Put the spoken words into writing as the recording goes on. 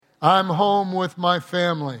I'm home with my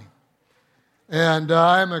family, and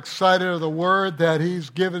I'm excited of the word that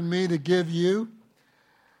He's given me to give you.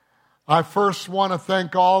 I first want to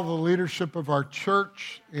thank all the leadership of our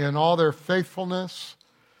church and all their faithfulness.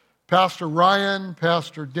 Pastor Ryan,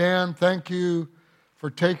 Pastor Dan, thank you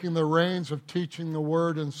for taking the reins of teaching the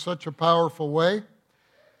word in such a powerful way.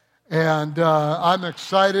 And I'm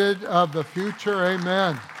excited of the future.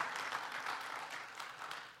 Amen.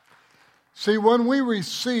 See, when we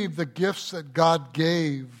receive the gifts that God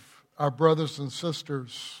gave our brothers and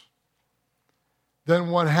sisters, then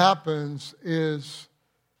what happens is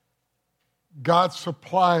God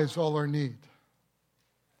supplies all our need.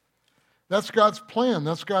 That's God's plan.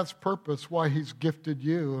 That's God's purpose, why He's gifted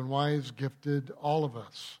you and why He's gifted all of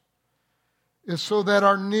us. Is so that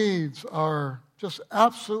our needs are just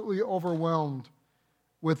absolutely overwhelmed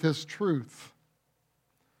with His truth.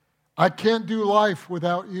 I can't do life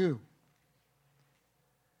without you.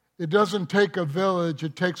 It doesn't take a village,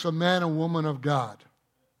 it takes a man and woman of God.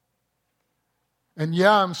 And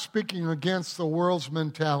yeah, I'm speaking against the world's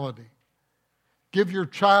mentality. Give your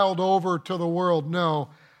child over to the world. No,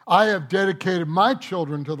 I have dedicated my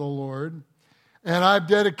children to the Lord, and I've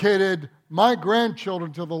dedicated my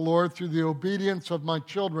grandchildren to the Lord through the obedience of my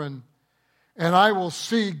children, and I will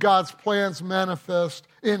see God's plans manifest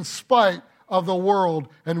in spite of the world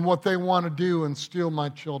and what they want to do and steal my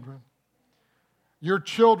children. Your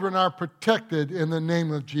children are protected in the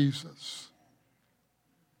name of Jesus.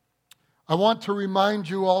 I want to remind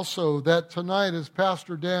you also that tonight, as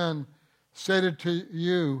Pastor Dan stated to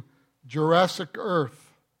you, Jurassic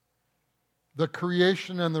Earth, the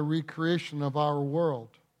creation and the recreation of our world.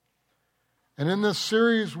 And in this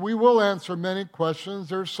series, we will answer many questions.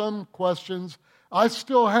 There's some questions I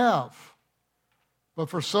still have,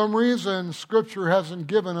 but for some reason, Scripture hasn't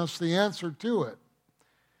given us the answer to it.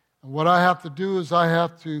 And what I have to do is I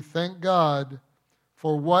have to thank God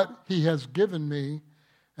for what He has given me.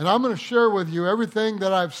 And I'm going to share with you everything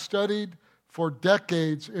that I've studied for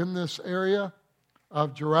decades in this area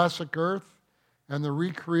of Jurassic Earth and the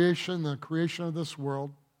recreation, the creation of this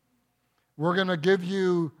world. We're going to give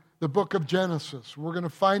you the book of Genesis. We're going to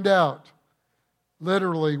find out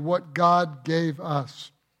literally what God gave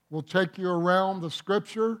us. We'll take you around the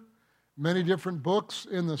Scripture, many different books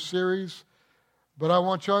in the series. But I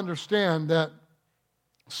want you to understand that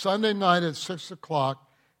Sunday night at 6 o'clock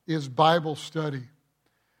is Bible study.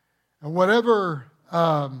 And whatever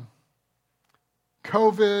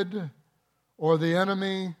COVID or the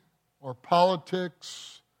enemy or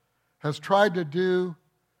politics has tried to do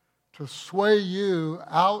to sway you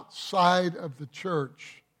outside of the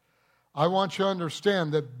church, I want you to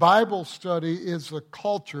understand that Bible study is the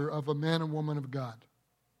culture of a man and woman of God.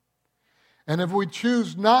 And if we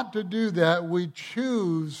choose not to do that, we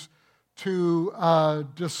choose to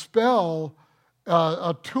dispel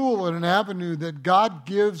a tool and an avenue that God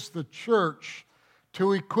gives the church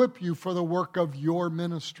to equip you for the work of your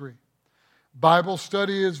ministry. Bible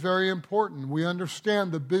study is very important. We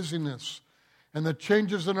understand the busyness and the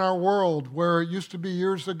changes in our world, where it used to be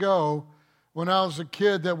years ago when I was a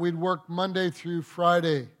kid that we'd work Monday through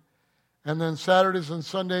Friday, and then Saturdays and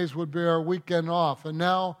Sundays would be our weekend off. And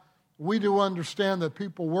now we do understand that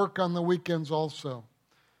people work on the weekends also.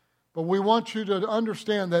 But we want you to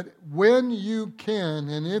understand that when you can,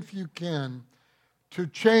 and if you can, to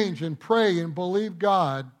change and pray and believe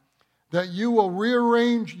God, that you will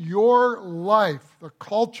rearrange your life, the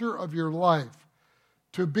culture of your life,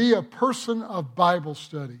 to be a person of Bible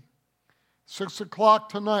study. 6 o'clock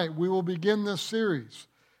tonight, we will begin this series.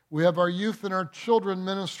 We have our youth and our children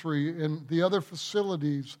ministry and the other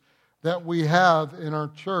facilities that we have in our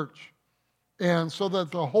church. And so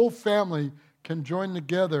that the whole family can join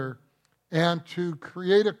together and to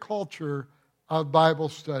create a culture of Bible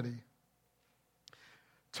study.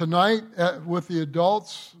 Tonight, with the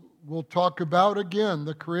adults, we'll talk about, again,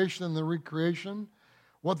 the creation and the recreation,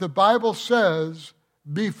 what the Bible says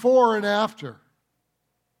before and after.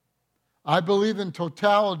 I believe in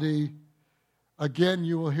totality. Again,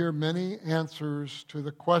 you will hear many answers to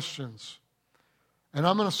the questions. And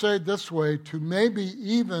I'm going to say it this way, to maybe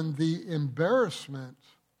even the embarrassment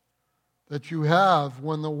that you have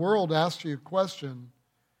when the world asks you a question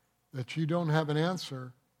that you don't have an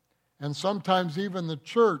answer. And sometimes even the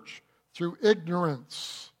church, through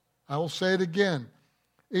ignorance, I will say it again,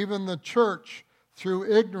 even the church, through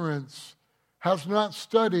ignorance, has not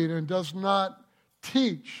studied and does not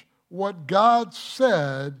teach what God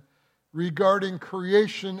said regarding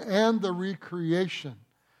creation and the recreation.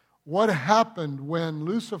 What happened when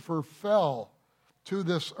Lucifer fell to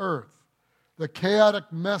this earth? The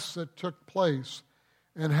chaotic mess that took place,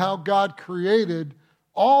 and how God created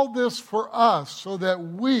All this for us so that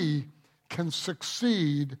we can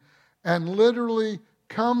succeed and literally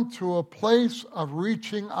come to a place of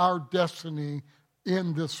reaching our destiny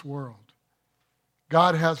in this world.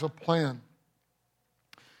 God has a plan.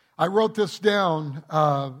 I wrote this down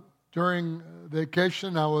during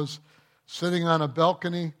vacation. I was sitting on a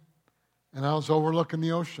balcony and I was overlooking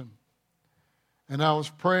the ocean. And I was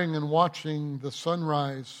praying and watching the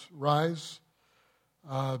sunrise rise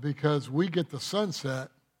because we get the sunset,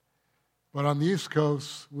 but on the East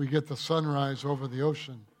Coast, we get the sunrise over the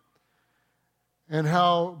ocean. And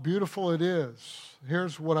how beautiful it is.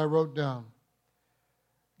 Here's what I wrote down.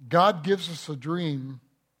 God gives us a dream,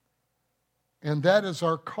 and that is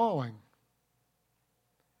our calling.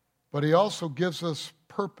 But He also gives us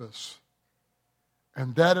purpose,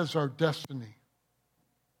 and that is our destiny.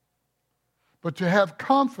 But to have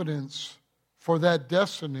confidence for that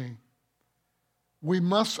destiny, we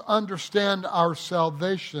must understand our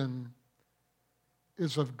salvation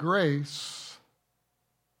is of grace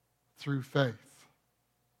through faith.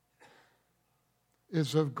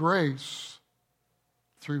 Is of grace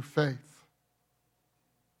through faith.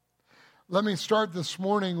 Let me start this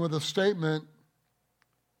morning with a statement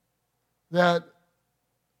that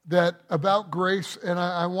about grace, and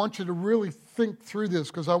I want you to really think through this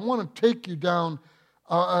because I want to take you down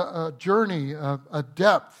a journey, a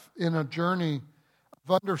depth in a journey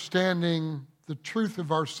of understanding the truth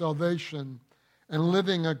of our salvation and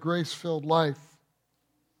living a grace-filled life.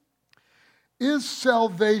 Is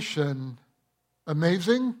salvation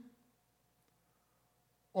amazing,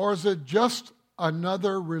 or is it just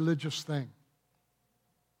another religious thing?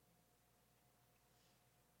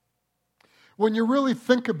 When you really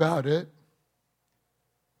think about it,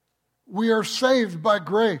 we are saved by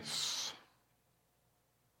grace.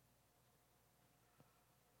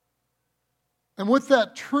 And with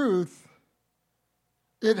that truth,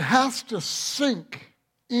 it has to sink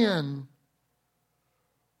in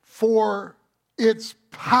for its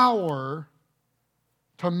power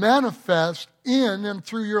to manifest in and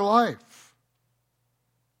through your life.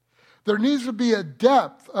 There needs to be a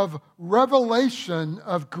depth of revelation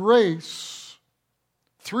of grace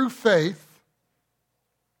through faith,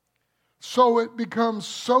 so it becomes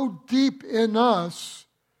so deep in us,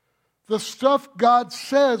 the stuff God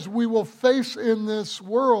says we will face in this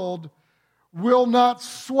world will not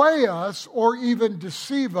sway us or even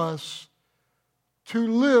deceive us to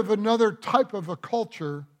live another type of a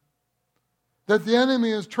culture that the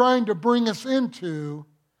enemy is trying to bring us into,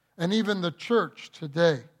 and even the church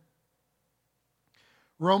today.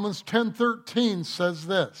 Romans 10:13 says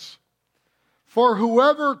this, "For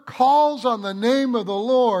whoever calls on the name of the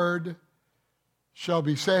Lord shall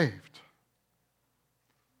be saved."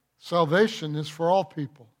 Salvation is for all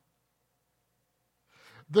people.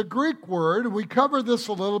 The Greek word, we covered this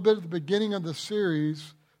a little bit at the beginning of the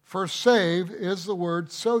series, for save is the word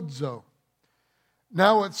sozo.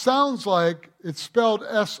 Now it sounds like it's spelled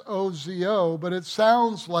S-O-Z-O, but it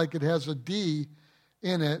sounds like it has a D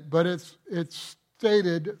in it, but it's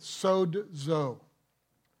stated sozo.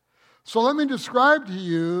 So let me describe to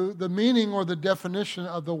you the meaning or the definition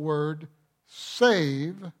of the word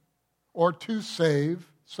save, or to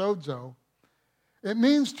save, sozo. It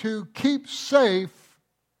means to keep safe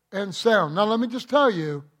and sound. Now let me just tell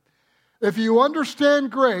you, if you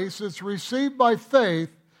understand grace, it's received by faith.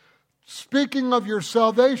 Speaking of your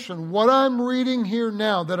salvation, what I'm reading here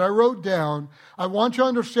now that I wrote down, I want you to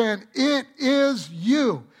understand it is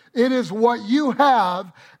you. It is what you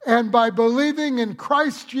have, and by believing in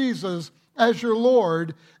Christ Jesus as your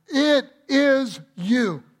Lord, it is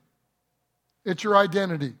you. It's your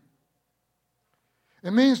identity.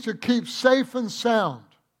 It means to keep safe and sound,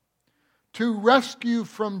 to rescue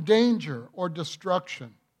from danger or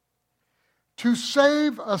destruction, to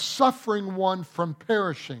save a suffering one from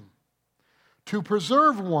perishing, to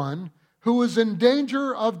preserve one who is in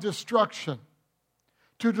danger of destruction,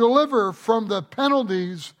 to deliver from the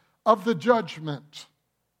penalties of the judgment,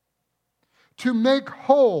 to make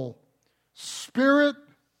whole spirit,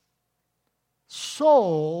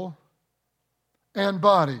 soul, and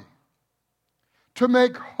body. To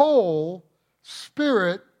make whole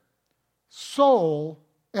spirit, soul,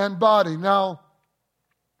 and body. Now,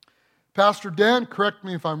 Pastor Dan, correct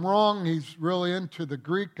me if I'm wrong, he's really into the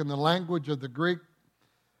Greek and the language of the Greek.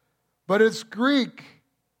 But it's Greek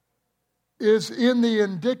is in the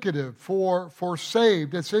indicative for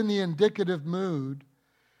saved. It's in the indicative mood,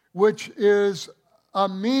 which is a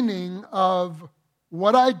meaning of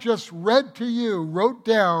what I just read to you, wrote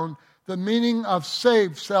down the meaning of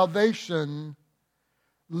saved, salvation,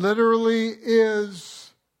 literally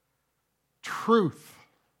is truth.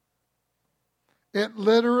 It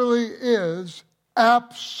literally is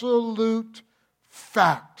absolute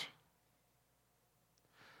fact.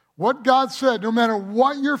 What God said, no matter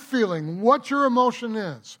what you're feeling, what your emotion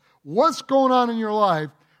is, what's going on in your life,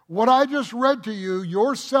 what I just read to you,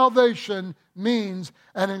 your salvation means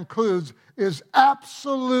and includes, is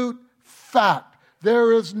absolute fact.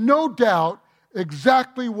 There is no doubt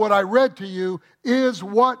exactly what I read to you is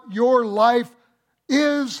what your life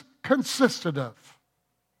is consisted of.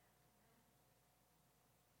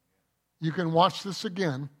 You can watch this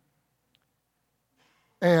again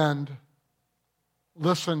and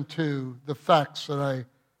listen to the facts that I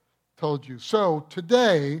told you. So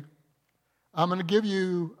today, I'm going to give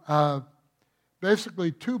you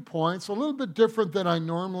basically 2 points, a little bit different than I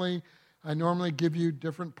normally give you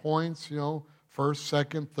different points, first,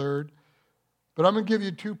 second, third. But I'm going to give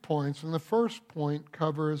you 2 points, and the first point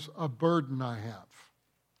covers a burden I have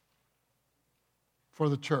for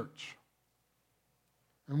the church.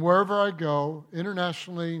 And wherever I go,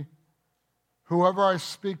 internationally, whoever I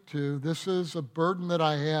speak to, this is a burden that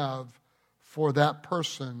I have for that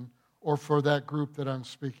person or for that group that I'm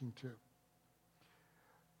speaking to.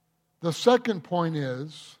 The second point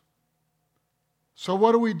is, so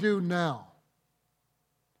what do we do now?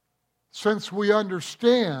 Since we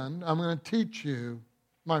understand, I'm going to teach you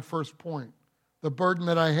my first point, the burden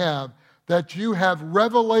that I have, that you have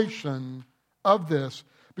revelation of this.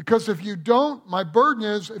 Because if you don't, my burden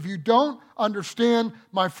is, if you don't understand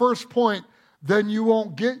my first point, then you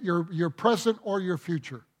won't get your present or your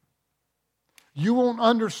future. You won't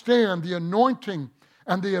understand the anointing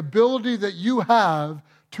and the ability that you have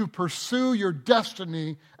to pursue your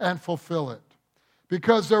destiny and fulfill it.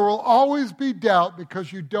 Because there will always be doubt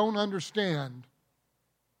because you don't understand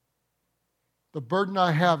the burden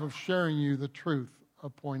I have of sharing you the truth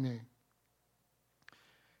of point A.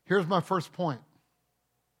 Here's my first point.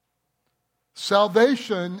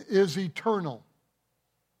 Salvation is eternal.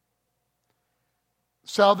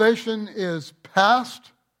 Salvation is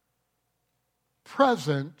past,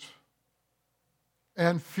 present,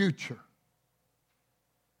 and future.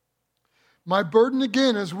 My burden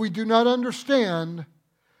again is we do not understand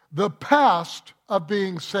the past of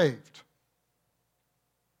being saved.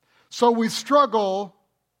 So we struggle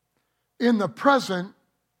in the present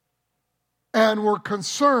and we're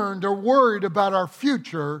concerned or worried about our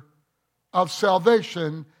future of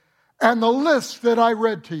salvation and the list that I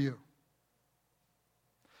read to you.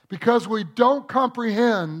 Because we don't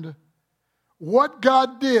comprehend what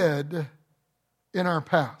God did in our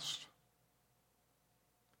past.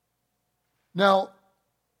 Now,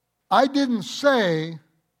 I didn't say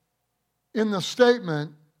in the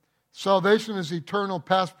statement, salvation is eternal,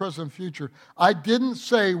 past, present, future. I didn't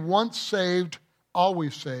say once saved,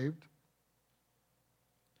 always saved.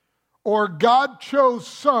 Or God chose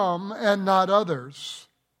some and not others,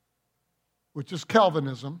 which is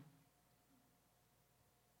Calvinism.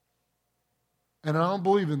 And I don't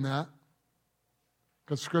believe in that,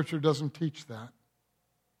 because Scripture doesn't teach that.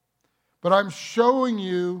 But I'm showing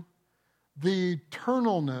you the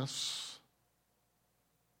eternalness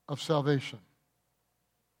of salvation.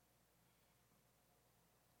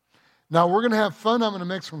 Now, we're going to have fun. I'm going to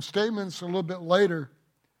make some statements a little bit later.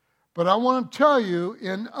 But I want to tell you,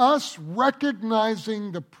 in us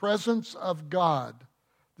recognizing the presence of God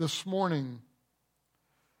this morning,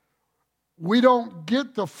 we don't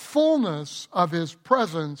get the fullness of His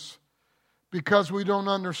presence because we don't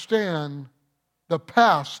understand the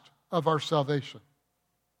past of our salvation.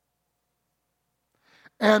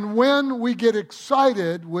 And when we get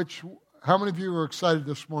excited, which, how many of you were excited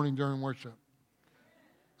this morning during worship?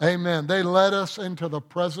 Amen. They led us into the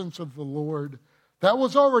presence of the Lord. That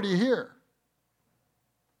was already here.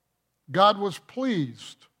 God was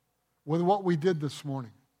pleased with what we did this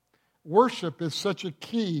morning. Worship is such a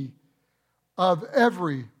key of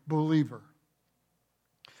every believer.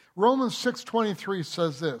 Romans 6:23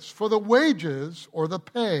 says this, "For the wages, or the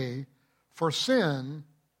pay, for sin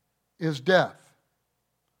is death.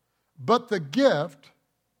 But the gift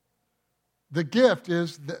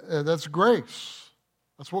is, that's grace.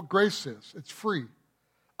 That's what grace is. It's free.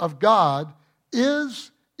 Of God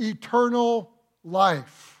is eternal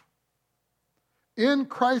life in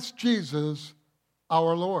Christ Jesus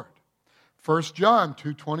our Lord." 1 John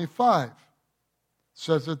 2:25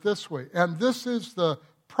 says it this way, "And this is the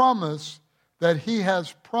promise that He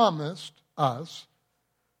has promised us,"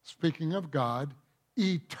 speaking of God,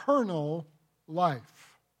 "eternal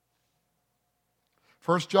life."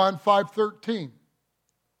 1 John 5:13.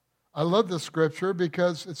 I love this scripture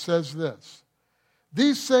because it says this,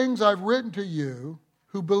 "These things I've written to you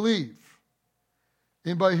who believe."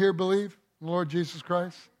 Anybody here believe in the Lord Jesus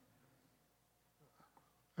Christ?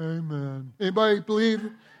 Amen. Anybody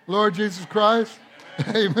believe Lord Jesus Christ?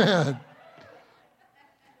 Amen.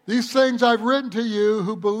 These things I've written to you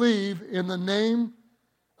who believe in the name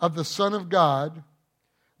of the Son of God,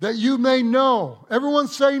 that you may know. Everyone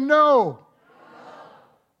say no. No.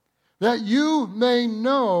 That you may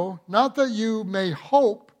know, not that you may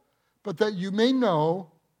hope, but that you may know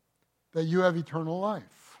that you have eternal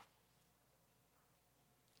life.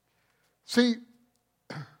 See,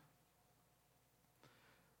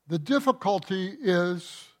 the difficulty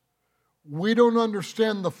is we don't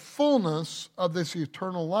understand the fullness of this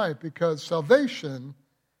eternal life because salvation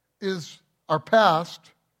is our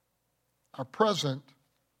past, our present,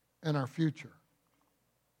 and our future.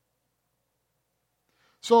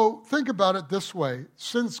 So think about it this way.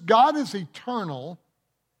 Since God is eternal,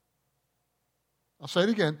 I'll say it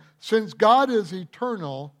again. Since God is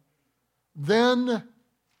eternal, then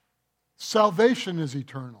salvation is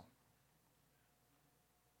eternal.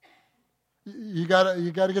 You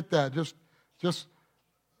gotta get that. Just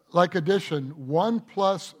like addition, 1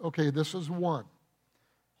 plus, okay, this is 1.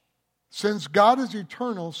 Since God is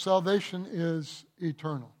eternal, salvation is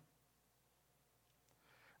eternal.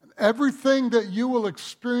 And everything that you will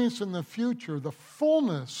experience in the future, the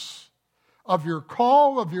fullness of your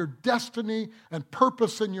call, of your destiny, and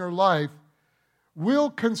purpose in your life will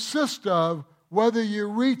consist of whether you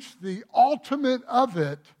reach the ultimate of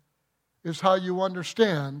it is how you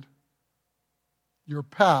understand your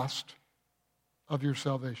past of your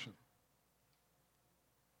salvation.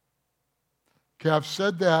 Okay, I've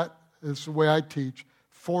said that. It's the way I teach.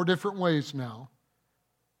 4 different ways now.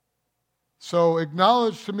 So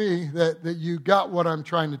acknowledge to me that you got what I'm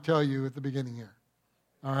trying to tell you at the beginning here.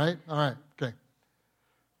 All right? All right. Okay.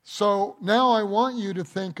 So now I want you to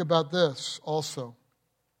think about this also.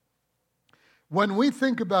 When we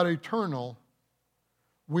think about eternal,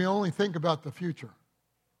 we only think about the future.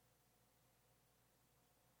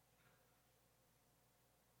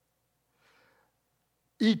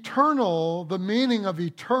 Eternal, the meaning of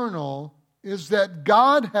eternal is that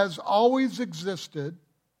God has always existed.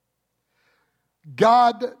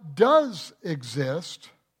 God does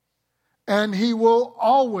exist, and He will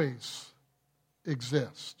always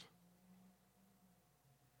exist.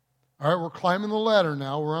 All right, we're climbing the ladder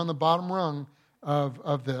now. We're on the bottom rung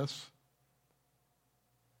of this.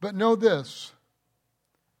 But know this.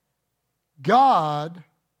 God,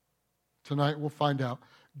 tonight we'll find out,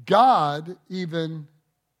 God even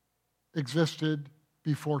existed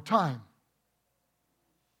before time.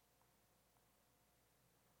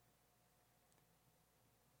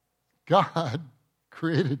 God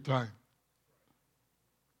created time.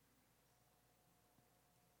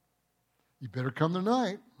 You better come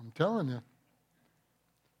tonight, I'm telling you.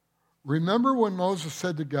 Remember when Moses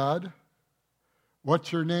said to God,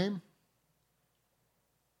 "What's your name?"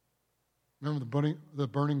 Remember the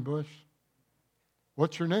burning bush?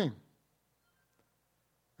 "What's your name?"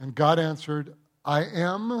 And God answered, "I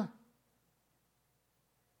am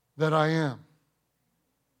that I am."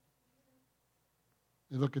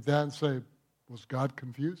 You look at that and say, was God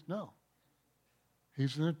confused? No.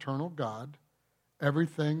 He's an eternal God.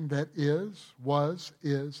 Everything that is, was,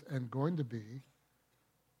 is, and going to be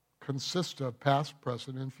consists of past,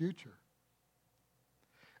 present, and future.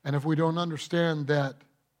 And if we don't understand that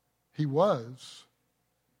He was,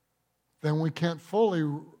 then we can't fully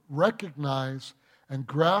recognize and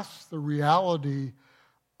grasp the reality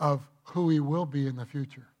of who He will be in the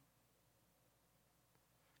future.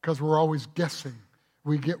 Because we're always guessing.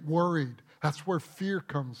 We get worried. That's where fear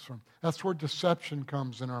comes from. That's where deception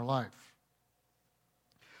comes in our life.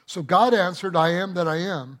 So God answered, "I am that I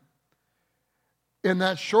am." In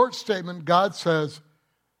that short statement, God says,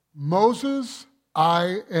 "Moses,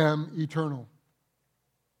 I am eternal."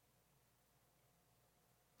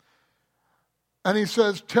 And He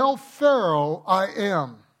says, "Tell Pharaoh I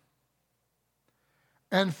am."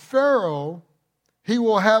 And Pharaoh, he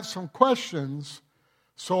will have some questions,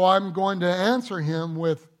 so I'm going to answer him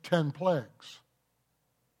with 10 plagues.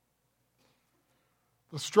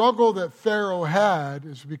 The struggle that Pharaoh had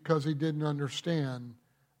is because he didn't understand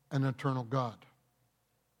an eternal God.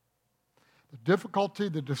 The difficulty,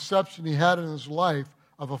 the deception he had in his life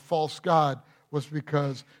of a false God was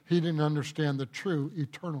because he didn't understand the true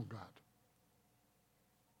eternal God.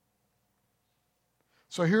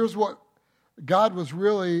 So here's what God was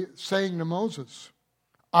really saying to Moses.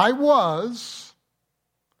 I was,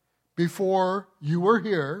 before you were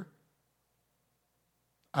here,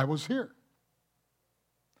 I was here.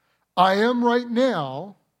 I am right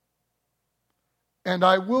now, and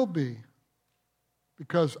I will be,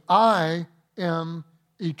 because I am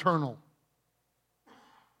eternal.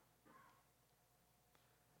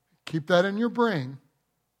 Keep that in your brain.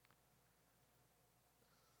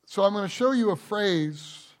 So I'm going to show you a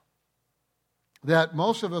phrase that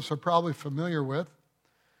most of us are probably familiar with,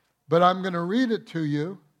 but I'm going to read it to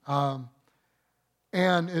you. And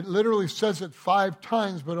it literally says it 5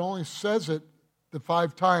 times, but only says it the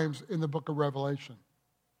 5 times in the book of Revelation.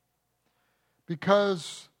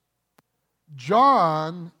 Because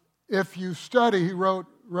John, if you study, he wrote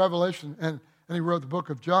Revelation and he wrote the book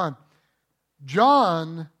of John.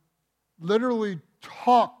 John literally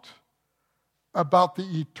talked about the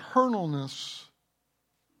eternalness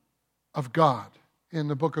of God in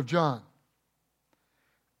the book of John.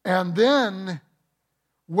 And then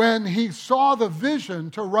when he saw the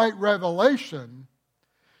vision to write Revelation,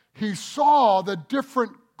 he saw the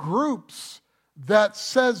different groups that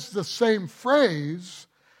says the same phrase,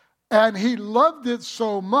 and he loved it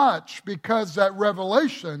so much because that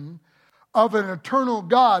revelation of an eternal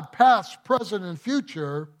God, past, present, and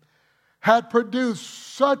future, had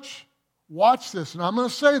produced such, watch this, and I'm going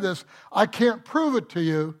to say this, I can't prove it to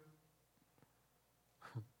you,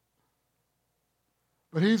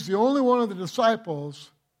 but he's the only one of the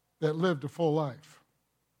disciples that lived a full life.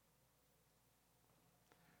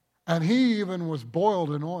 And he even was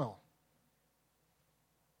boiled in oil.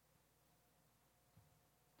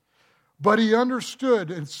 But he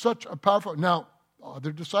understood in such a powerful... Now,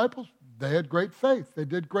 other disciples, they had great faith. They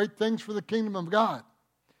did great things for the kingdom of God.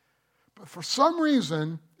 But for some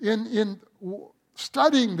reason, in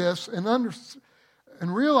studying this and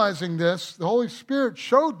realizing this, the Holy Spirit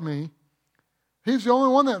showed me he's the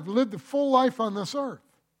only one that lived a full life on this earth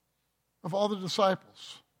of all the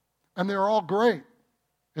disciples. And they're all great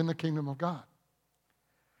in the kingdom of God.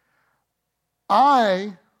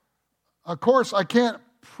 Of course, I can't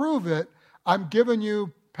prove it. I'm giving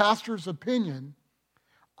you pastor's opinion.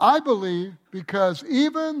 I believe because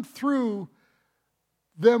even through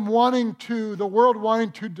them the world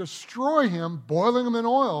wanting to destroy him, boiling him in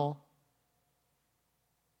oil,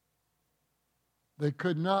 they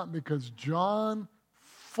could not, because John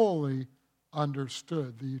fully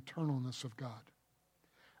understood the eternalness of God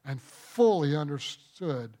and fully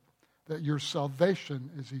understood that your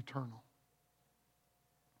salvation is eternal.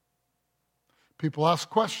 People ask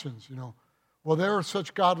questions, well, they are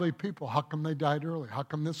such godly people. How come they died early? How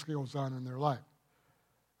come this goes on in their life?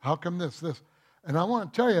 How come this? And I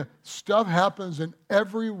want to tell you, stuff happens in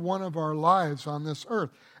every one of our lives on this earth.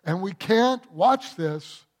 And we can't watch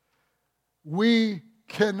this. We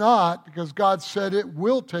cannot, because God said it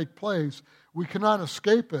will take place. We cannot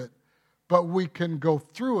escape it, but we can go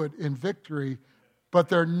through it in victory. But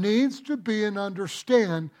there needs to be an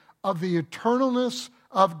understanding of the eternalness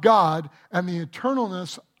of God and the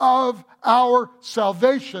eternalness of our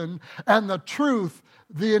salvation and the truth,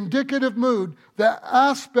 the indicative mood, the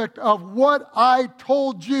aspect of what I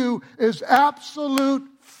told you is absolute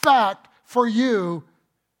fact for you.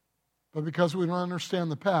 But because we don't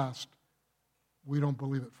understand the past, we don't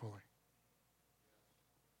believe it fully.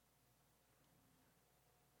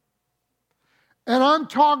 And I'm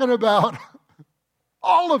talking about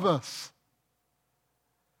all of us.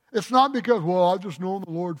 It's not because, well, I've just known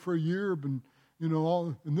the Lord for a year, and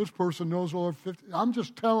this person knows the Lord 50. I'm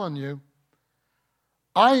just telling you,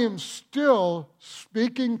 I am still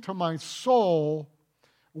speaking to my soul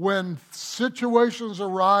when situations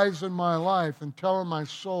arise in my life and telling my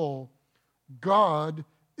soul, God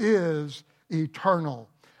is eternal.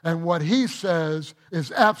 And what he says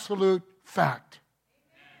is absolute fact.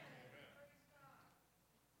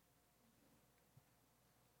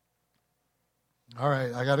 All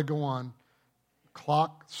right, I got to go on.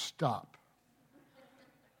 Clock stop.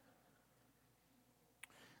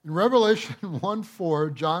 In Revelation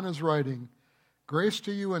 1:4, John is writing, grace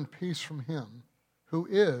to you and peace from him who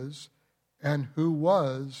is and who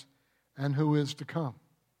was and who is to come.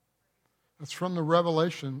 That's from the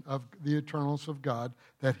revelation of the eternalness of God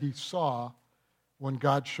that he saw when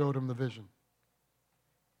God showed him the vision.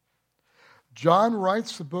 John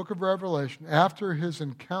writes the book of Revelation after his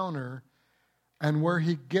encounter and where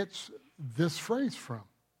he gets this phrase from.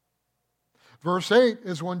 Verse 8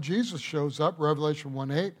 is when Jesus shows up, Revelation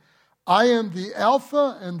 1:8. I am the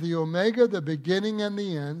Alpha and the Omega, the beginning and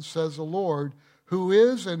the end, says the Lord, who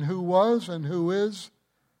is and who was and who is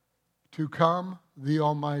to come, the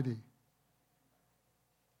Almighty.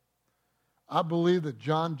 I believe that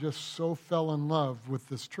John just so fell in love with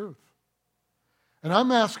this truth. And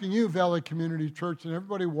I'm asking you, Valley Community Church, and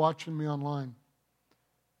everybody watching me online,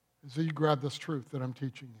 is that you grab this truth that I'm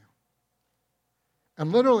teaching you.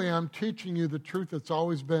 And literally, I'm teaching you the truth that's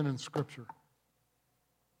always been in Scripture.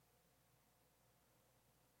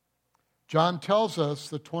 John tells us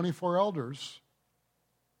the 24 elders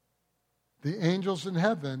the angels in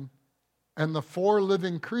heaven, and the 4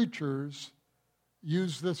 living creatures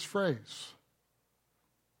use this phrase.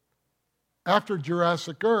 After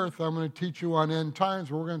Jurassic Earth, I'm going to teach you on end times,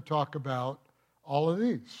 where we're going to talk about all of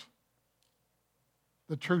these.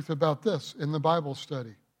 The truth about this in the Bible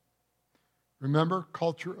study. Remember,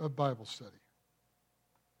 culture of Bible study.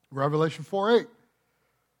 Revelation 4:8.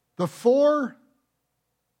 The 4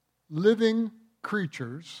 living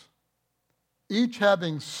creatures, each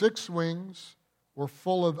having 6 wings, were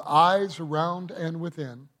full of eyes around and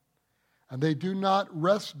within, and they do not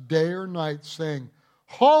rest day or night, saying,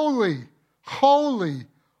 Holy, holy,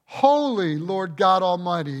 holy, Lord God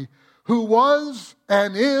Almighty, who was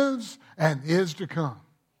and is to come.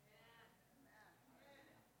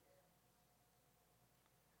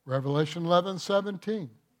 Revelation 11:17.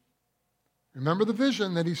 Remember the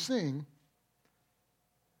vision that he's seeing.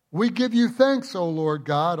 We give you thanks, O Lord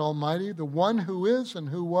God Almighty, the one who is and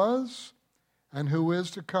who was and who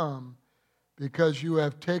is to come, because you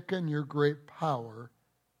have taken your great power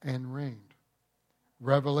and reigned.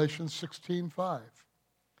 Revelation 16:5.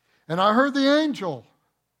 And I heard the angel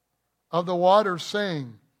of the waters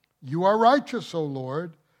saying, You are righteous, O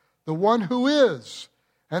Lord, the one who is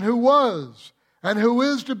and who was and who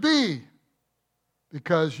is to be,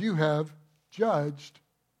 because you have judged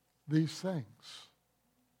these things.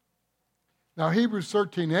 Now, Hebrews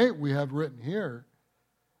 13:8 we have written here,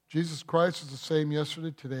 Jesus Christ is the same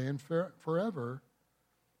yesterday, today, and forever.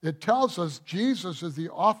 It tells us Jesus is the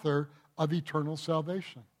author of eternal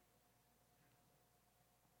salvation.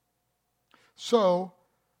 So,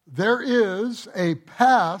 there is a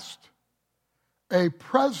past, a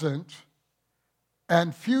present,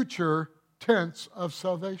 and future tense of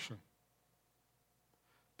salvation.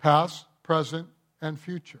 Past, present, and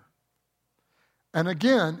future. And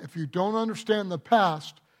again, if you don't understand the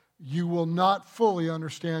past, you will not fully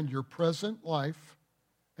understand your present life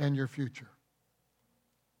and your future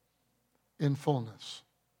in fullness.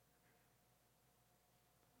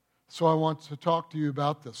 So I want to talk to you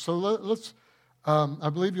about this. So let's, I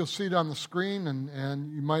believe you'll see it on the screen,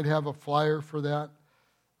 and you might have a flyer for that.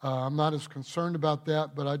 I'm not as concerned about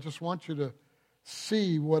that, but I just want you to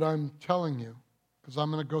see what I'm telling you, because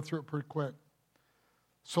I'm going to go through it pretty quick.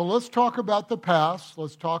 So let's talk about the past,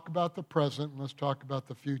 let's talk about the present, and let's talk about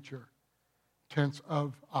the future tense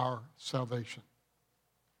of our salvation.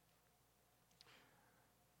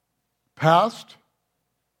 Past,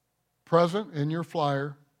 present in your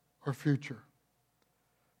flyer, or future.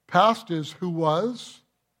 Past is who was,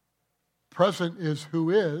 present is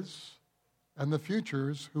who is, and the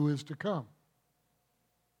future is who is to come.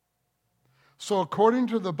 So according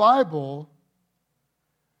to the Bible,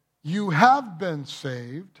 you have been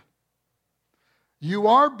saved, you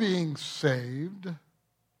are being saved,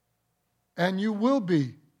 and you will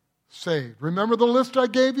be saved. Remember the list I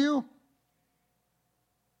gave you?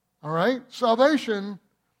 All right? Salvation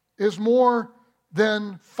is more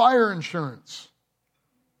than fire insurance.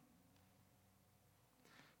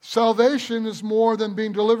 Salvation is more than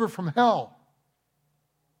being delivered from hell.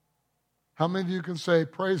 How many of you can say,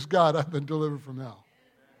 praise God, I've been delivered from hell?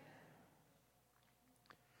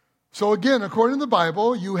 So again, according to the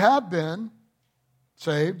Bible, you have been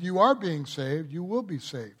saved, you are being saved, you will be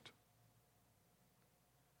saved.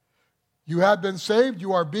 You have been saved,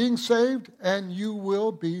 you are being saved, and you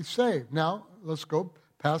will be saved. Now, let's go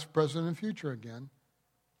past, present, and future again.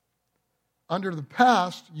 Under the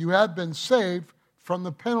past, you have been saved from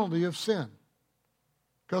the penalty of sin,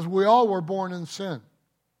 because we all were born in sin.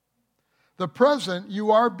 The present,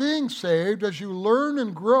 you are being saved as you learn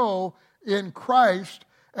and grow in Christ,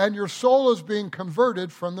 and your soul is being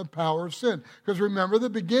converted from the power of sin. Because remember, the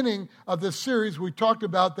beginning of this series, we talked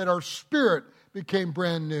about that our spirit became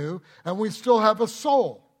brand new, and we still have a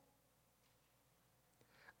soul.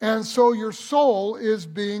 And so your soul is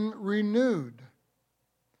being renewed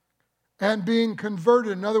and being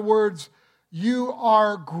converted. In other words, you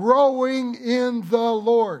are growing in the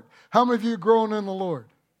Lord. How many of you are growing in the Lord?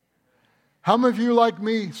 How many of you, like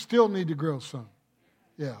me, still need to grow some?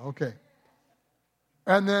 Yeah, okay.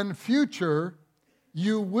 And then future,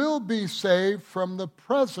 you will be saved from the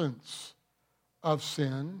presence of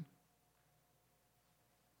sin,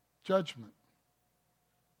 judgment.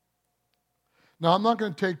 Now, I'm not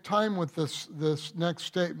going to take time with this next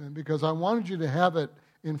statement because I wanted you to have it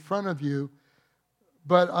in front of you,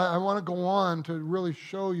 but I want to go on to really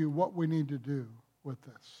show you what we need to do with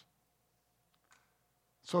this.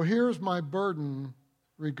 So here's my burden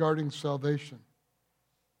regarding salvation.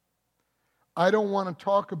 I don't want to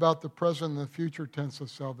talk about the present and the future tense of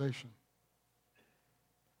salvation.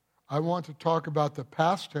 I want to talk about the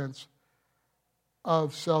past tense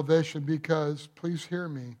of salvation, because, please hear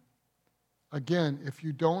me, again, if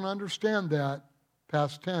you don't understand that,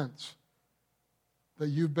 past tense, that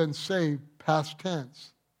you've been saved, past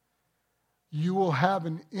tense, you will have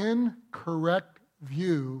an incorrect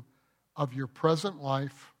view of your present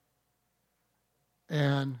life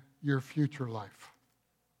and your future life,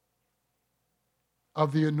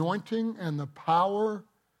 of the anointing and the power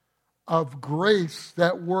of grace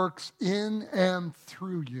that works in and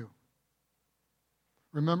through you.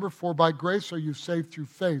 Remember, for by grace are you saved through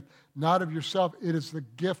faith, not of yourself. It is the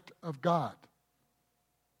gift of God.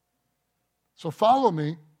 So follow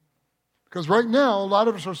me, because right now a lot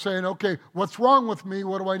of us are saying, okay, what's wrong with me?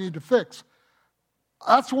 What do I need to fix?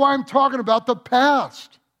 That's why I'm talking about the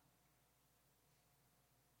past.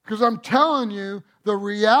 Because I'm telling you, the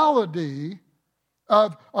reality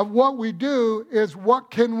of what we do is,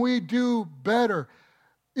 what can we do better?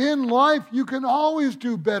 In life, you can always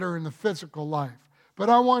do better in the physical life. But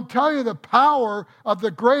I want to tell you the power of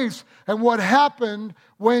the grace and what happened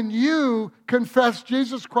when you confessed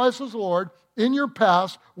Jesus Christ as Lord in your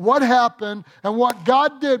past, what happened and what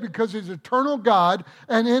God did, because He's eternal God,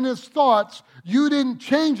 and in His thoughts, you didn't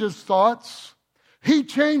change His thoughts. He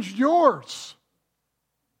changed yours.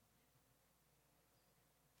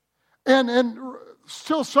 And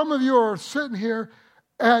still some of you are sitting here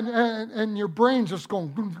and your brain's just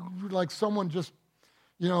going like someone just,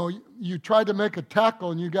 you tried to make a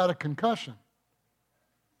tackle and you got a concussion.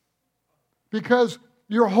 Because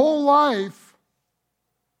your whole life,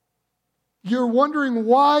 you're wondering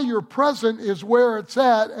why your present is where it's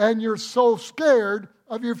at, and you're so scared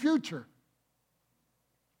of your future.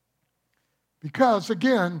 Because,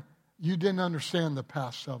 again, you didn't understand the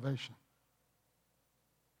past salvation.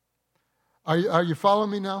 Are you following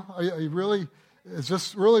me now? Are you really? Is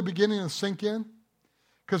this really beginning to sink in?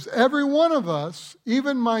 Because every one of us,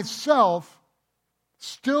 even myself,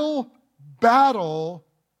 still battle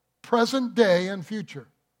present day and future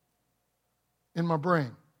in my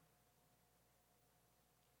brain.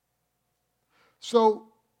 So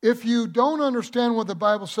if you don't understand what the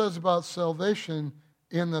Bible says about salvation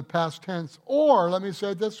in the past tense, or let me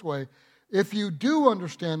say it this way, if you do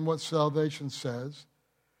understand what salvation says,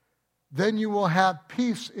 then you will have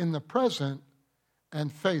peace in the present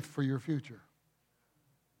and faith for your future.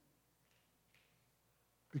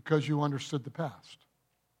 Because you understood the past.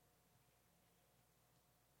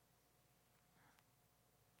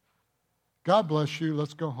 God bless you.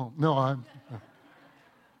 Let's go home. No, I'm...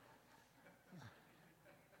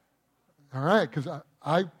 All right, because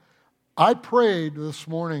I prayed this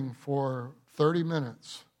morning for 30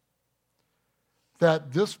 minutes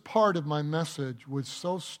that this part of my message would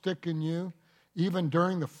so stick in you, even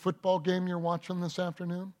during the football game you're watching this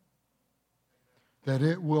afternoon, that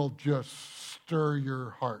it will just stir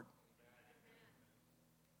your heart.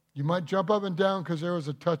 You might jump up and down because there was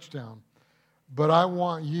a touchdown, but I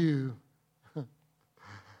want you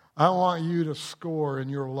to score in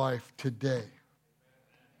your life today,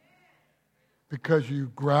 because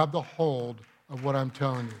you grabbed the hold of what I'm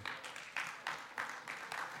telling you.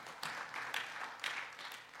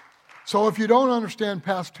 So if you don't understand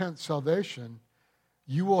past tense salvation,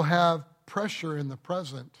 you will have pressure in the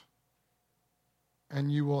present, and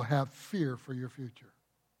you will have fear for your future.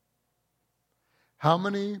 How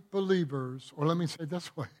many believers, or let me say it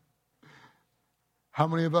this way, how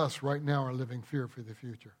many of us right now are living fear for the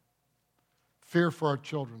future? Fear for our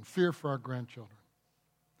children, fear for our grandchildren,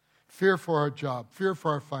 fear for our job, fear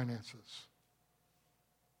for our finances.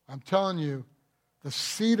 I'm telling you, the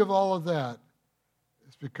seed of all of that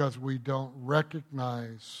is because we don't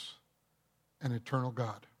recognize an eternal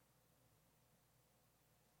God.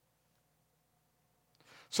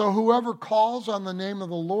 So whoever calls on the name of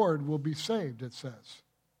the Lord will be saved, it says.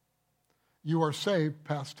 You are saved,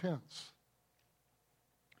 past tense.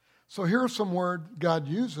 So here are some words God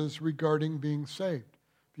uses regarding being saved.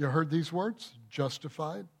 Have you heard these words?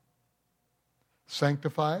 Justified,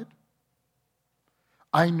 sanctified.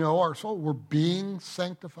 I know our soul, we're being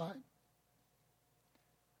sanctified,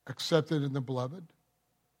 accepted in the beloved.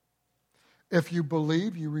 If you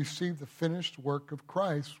believe, you receive the finished work of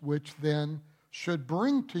Christ, which then should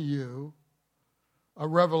bring to you a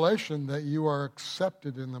revelation that you are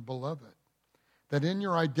accepted in the beloved. That in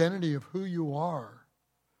your identity of who you are,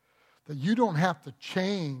 that you don't have to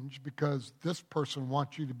change because this person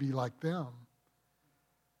wants you to be like them.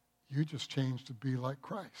 You just change to be like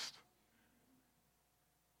Christ.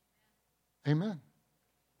 Amen.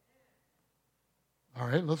 All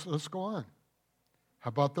right, let's go on. How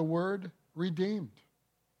about the word redeemed?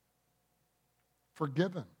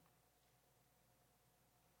 Forgiven.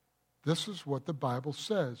 This is what the Bible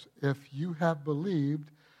says. If you have believed,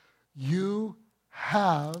 you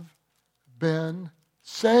have been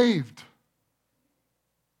saved.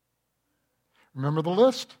 Remember the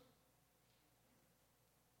list?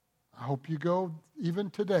 I hope you go even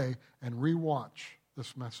today and rewatch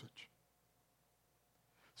this message.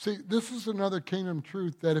 See, this is another kingdom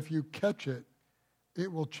truth that if you catch it,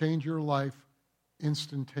 it will change your life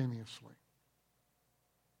instantaneously.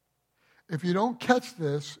 If you don't catch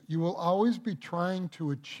this, you will always be trying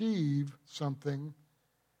to achieve something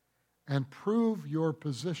and prove your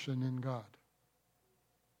position in God.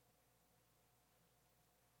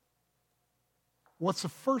 What's the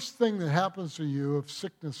first thing that happens to you if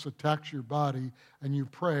sickness attacks your body and you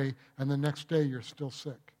pray and the next day you're still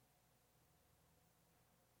sick?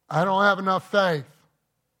 I don't have enough faith.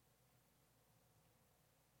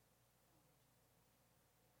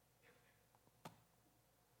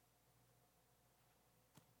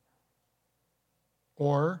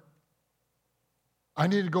 Or, I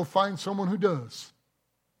need to go find someone who does.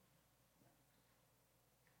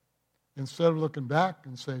 Instead of looking back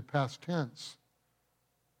and say, past tense,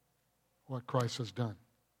 what Christ has done.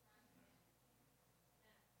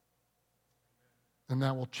 And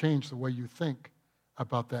that will change the way you think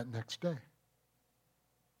about that next day.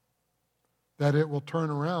 That it will turn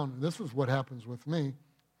around. This is what happens with me.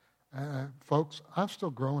 Folks, I'm still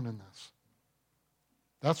growing in this.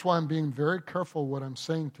 That's why I'm being very careful what I'm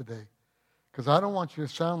saying today. Because I don't want you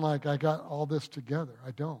to sound like I got all this together.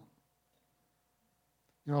 I don't.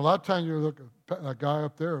 You know, a lot of times you look at a guy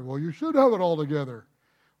up there, well, you should have it all together.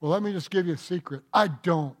 Well, let me just give you a secret. I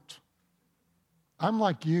don't. I'm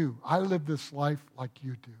like you. I live this life like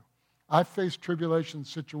you do. I face tribulation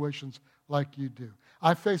situations like you do.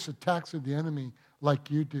 I face attacks of the enemy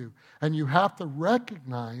like you do. And you have to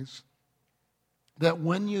recognize that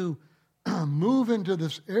when you move into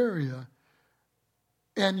this area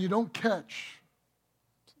and you don't catch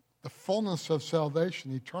the fullness of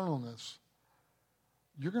salvation, eternalness,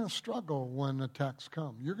 you're going to struggle when attacks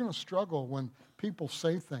come. You're going to struggle when people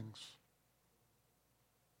say things.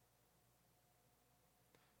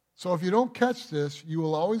 So if you don't catch this, you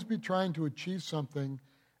will always be trying to achieve something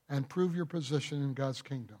and prove your position in God's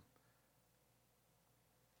kingdom.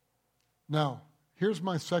 Now, here's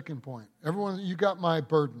my second point. Everyone, you got my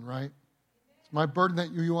burden, right? It's my burden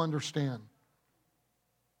that you understand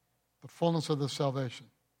the fullness of the salvation.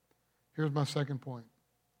 Here's my second point.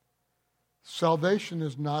 Salvation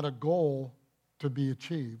is not a goal to be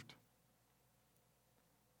achieved.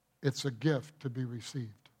 It's a gift to be received.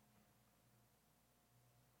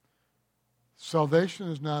 Salvation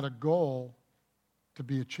is not a goal to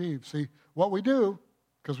be achieved. See, what we do,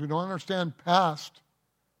 because we don't understand past,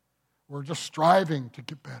 we're just striving to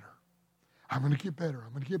get better. I'm going to get better.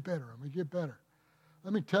 I'm going to get better. I'm going to get better.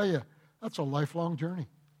 Let me tell you, that's a lifelong journey.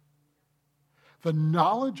 The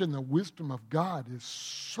knowledge and the wisdom of God is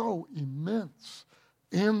so immense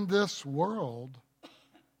in this world.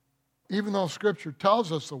 Even though Scripture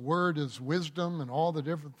tells us the Word is wisdom and all the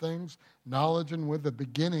different things, knowledge and with the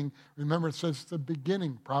beginning. Remember, it says the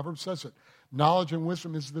beginning. Proverbs says it. Knowledge and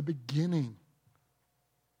wisdom is the beginning.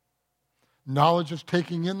 Knowledge is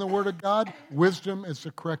taking in the Word of God. Wisdom is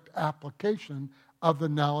the correct application of the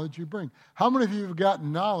knowledge you bring. How many of you have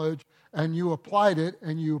gotten knowledge and you applied it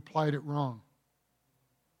wrong?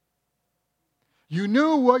 You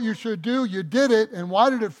knew what you should do, you did it, and why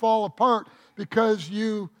did it fall apart? Because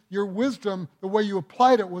your wisdom, the way you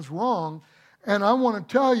applied it was wrong. And I want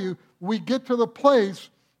to tell you, we get to the place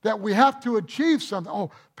that we have to achieve something.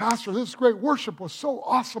 Oh, Pastor, this great worship was so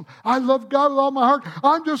awesome. I love God with all my heart.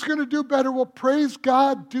 I'm just going to do better. Well, praise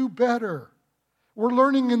God, do better. We're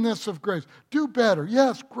learning in this of grace. Do better.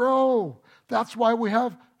 Yes, grow. That's why we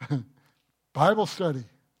have Bible study.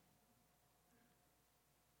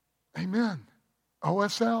 Amen.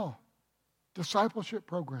 OSL, discipleship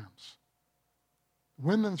programs,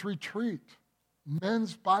 women's retreat,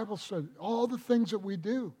 men's Bible study, all the things that we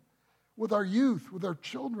do with our youth, with our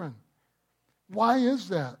children. Why is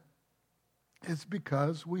that? It's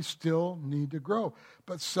because we still need to grow.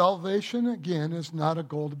 But salvation, again, is not a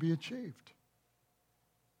goal to be achieved.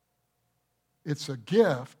 It's a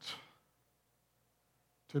gift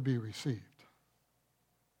to be received.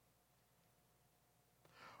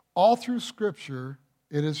 All through Scripture,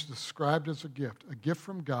 it is described as a gift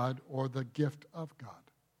from God or the gift of God.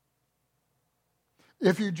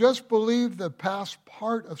 If you just believe the past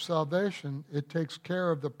part of salvation, it takes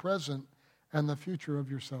care of the present and the future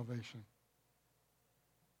of your salvation.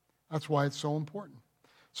 That's why it's so important.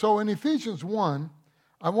 So in Ephesians 1,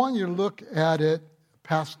 I want you to look at it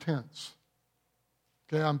past tense.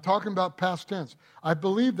 Okay, I'm talking about past tense. I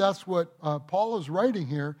believe that's what Paul is writing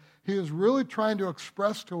here. He is really trying to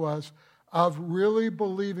express to us of really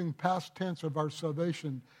believing past tense of our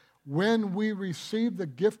salvation. When we receive the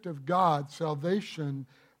gift of God, salvation,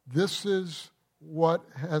 this is what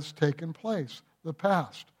has taken place, the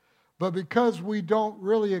past. But because we don't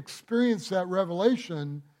really experience that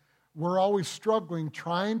revelation, we're always struggling,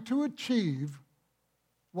 trying to achieve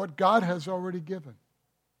what God has already given.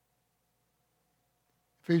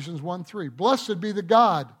 Ephesians 1:3. Blessed be the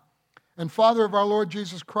God and Father of our Lord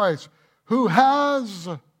Jesus Christ, who has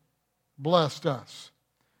blessed us.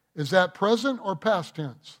 Is that present or past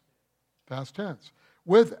tense? Past tense.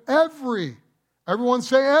 With everyone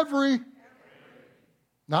say every.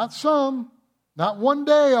 Not some. Not one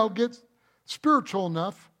day I'll get spiritual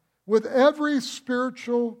enough. With every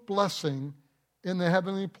spiritual blessing in the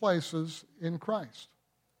heavenly places in Christ.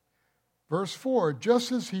 Verse 4,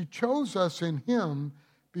 just as he chose us in him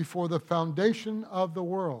before the foundation of the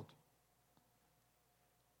world.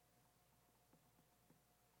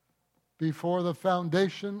 Before the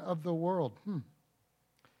foundation of the world.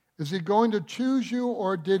 Is he going to choose you,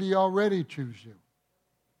 or did he already choose you?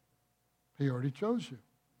 He already chose you.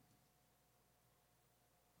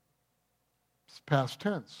 It's past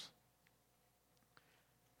tense.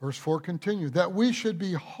 Verse 4 continues, that we should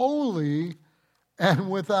be holy and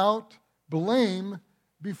without blame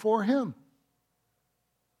before him.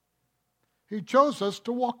 He chose us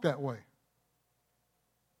to walk that way.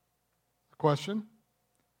 Question,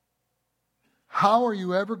 how are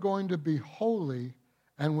you ever going to be holy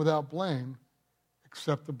and without blame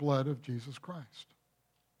except the blood of Jesus Christ?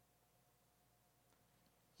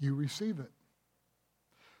 You receive it.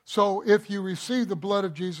 So if you receive the blood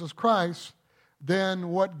of Jesus Christ, then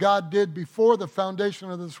what God did before the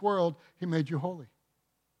foundation of this world, he made you holy.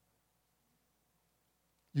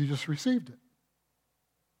 You just received it.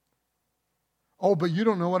 Oh, but you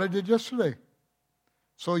don't know what I did yesterday.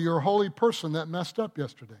 So you're a holy person that messed up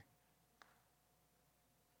yesterday.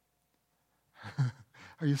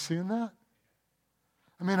 Are you seeing that?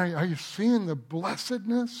 I mean, are you seeing the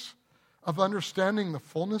blessedness of understanding the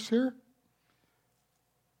fullness here?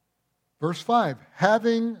 Verse 5,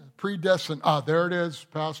 having predestined. There it is,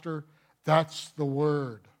 Pastor. That's the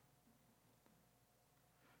word.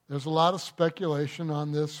 There's a lot of speculation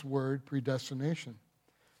on this word, predestination.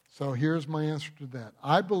 So here's my answer to that.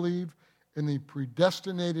 I believe in the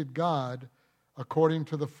predestinated God according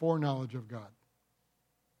to the foreknowledge of God.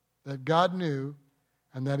 That God knew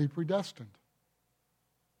and that he predestined.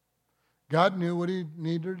 God knew what he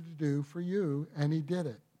needed to do for you, and he did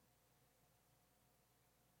it.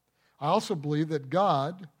 I also believe that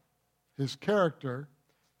God, his character,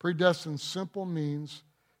 predestined simple means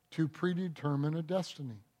to predetermine a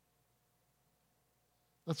destiny.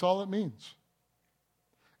 That's all it means.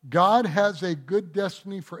 God has a good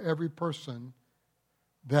destiny for every person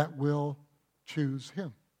that will choose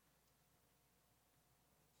him.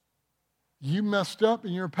 You messed up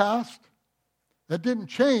in your past. That didn't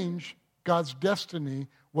change God's destiny,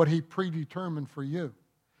 what he predetermined for you.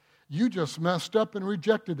 You just messed up and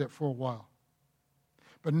rejected it for a while.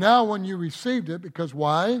 But now when you received it, because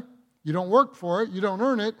why? You don't work for it, you don't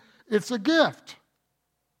earn it, it's a gift,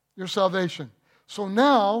 your salvation. So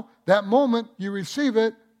now, that moment you receive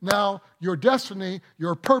it, now your destiny,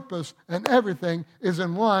 your purpose, and everything is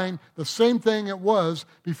in line, the same thing it was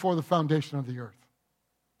before the foundation of the earth.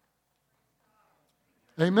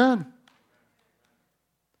 Amen.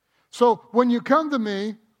 So when you come to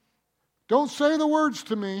me, don't say the words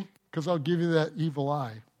to me, because I'll give you that evil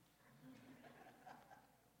eye.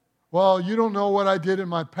 Well, you don't know what I did in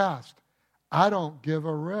my past. I don't give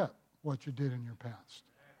a rip what you did in your past.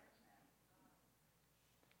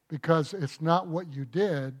 Because it's not what you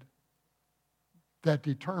did that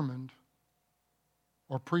determined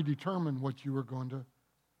or predetermined what you were going to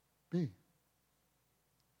be.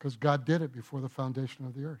 Because God did it before the foundation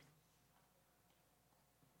of the earth.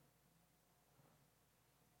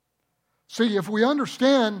 See, if we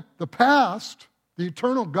understand the past, the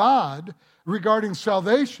eternal God, regarding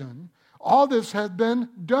salvation, all this has been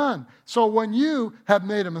done. So when you have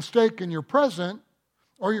made a mistake in your present,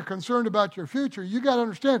 or you're concerned about your future, you got to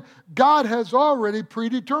understand, God has already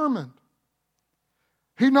predetermined.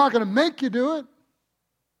 He's not going to make you do it,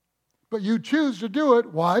 but you choose to do it.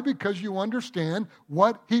 Why? Because you understand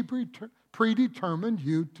what he predetermined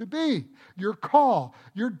you to be. Your call,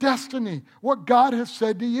 your destiny, what God has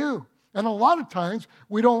said to you. And a lot of times,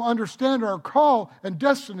 we don't understand our call and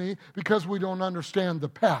destiny because we don't understand the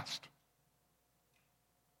past.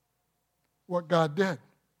 What God did.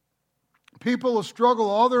 People will struggle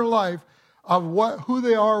all their life of who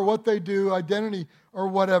they are, what they do, identity, or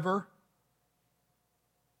whatever.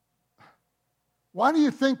 Why do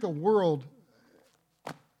you think the world...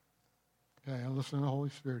 Okay, I'm listening to the Holy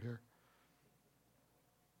Spirit here.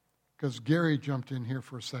 Because Gary jumped in here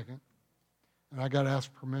for a second, and I got to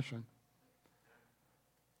ask permission.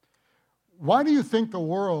 Why do you think the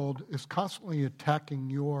world is constantly attacking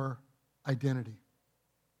your identity?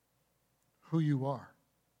 Who you are?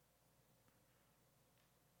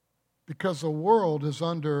 Because the world is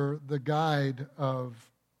under the guide of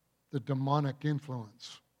the demonic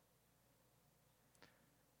influence.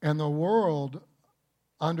 And the world,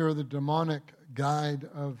 under the demonic guide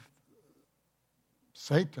of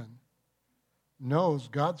Satan, knows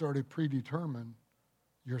God's already predetermined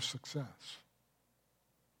your success.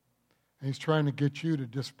 And he's trying to get you to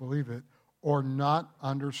disbelieve it or not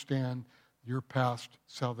understand your past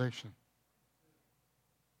salvation.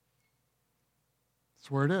 That's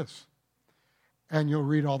where it is. And you'll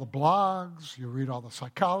read all the blogs, you'll read all the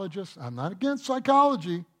psychologists. I'm not against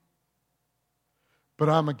psychology, but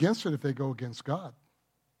I'm against it if they go against God.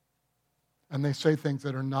 And they say things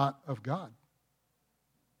that are not of God.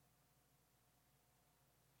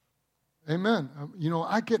 Amen.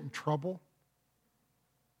 I get in trouble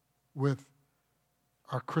with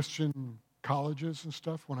our Christian colleges and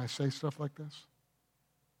stuff when I say stuff like this.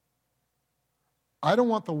 I don't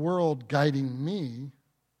want the world guiding me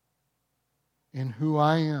in who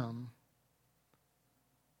I am.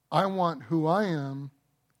 I want who I am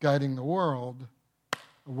guiding the world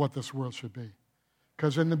of what this world should be.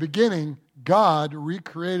 Because in the beginning, God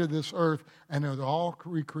recreated this earth, and it was all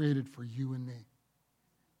recreated for you and me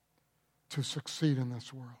to succeed in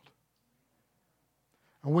this world.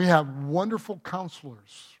 And we have wonderful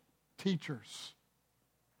counselors, teachers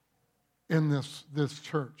in this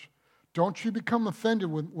church. Don't you become offended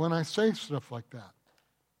when I say stuff like that.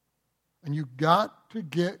 And you've got to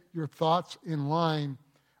get your thoughts in line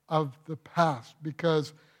of the past,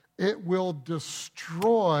 because it will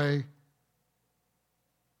destroy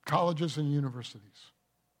colleges and universities.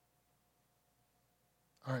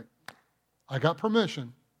 All right. I got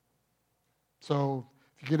permission. So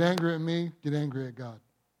if you get angry at me, get angry at God.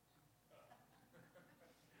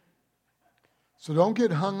 So don't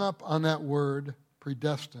get hung up on that word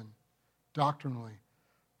predestined doctrinally.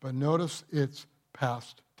 But notice it's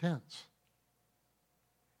past tense.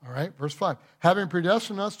 All right, verse 5. Having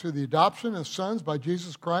predestined us to the adoption as sons by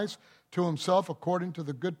Jesus Christ to himself according to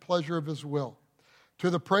the good pleasure of his will, to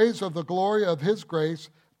the praise of the glory of his grace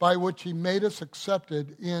by which he made us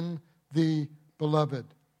accepted in the beloved.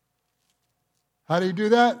 How do you do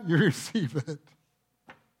that? You receive it.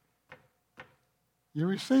 You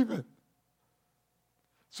receive it.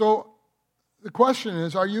 So the question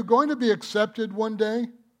is, are you going to be accepted one day,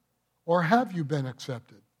 or have you been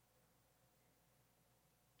accepted?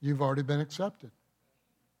 You've already been accepted.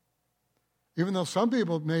 Even though some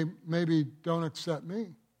people maybe don't accept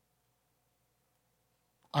me.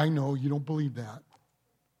 I know you don't believe that.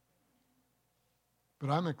 But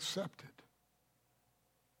I'm accepted.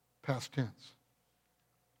 Past tense.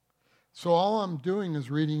 So all I'm doing is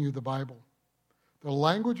reading you the Bible. The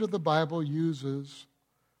language of the Bible uses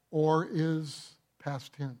or is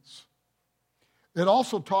past tense. It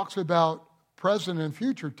also talks about present and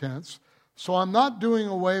future tense. So I'm not doing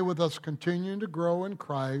away with us continuing to grow in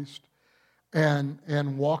Christ and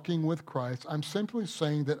walking with Christ. I'm simply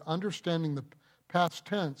saying that understanding the past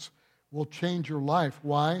tense will change your life.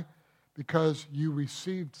 Why? Because you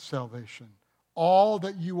received salvation. All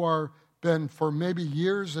that you are been for maybe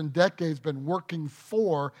years and decades been working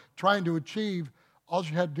for, trying to achieve, all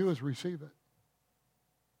you had to do is receive it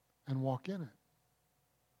and walk in it.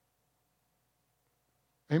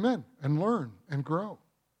 Amen. And learn and grow.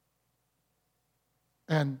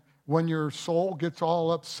 And when your soul gets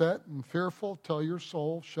all upset and fearful, tell your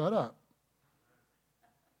soul, shut up.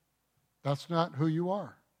 That's not who you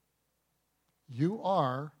are. You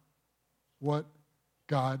are what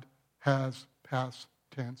God has past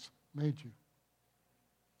tense made you.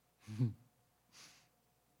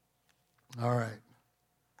 All right.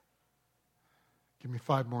 Give me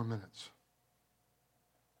 5 more minutes.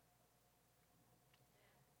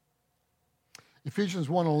 Ephesians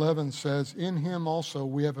 1:11 says, in him also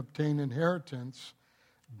we have obtained inheritance,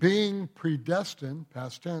 being predestined,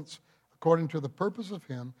 past tense, according to the purpose of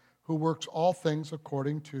him who works all things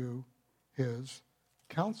according to his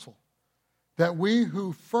counsel. That we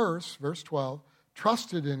who first, verse 12,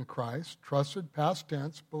 trusted in Christ, trusted past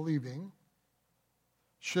tense, believing,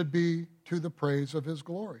 should be to the praise of his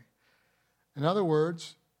glory. In other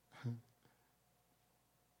words,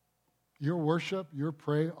 your worship, your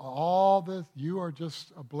prayer, all this, you are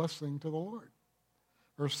just a blessing to the Lord.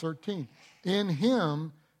 Verse 13, in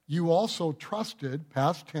him you also trusted,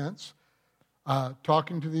 past tense,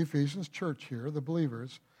 talking to the Ephesians church here, the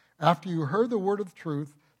believers, after you heard the word of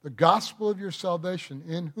truth, the gospel of your salvation,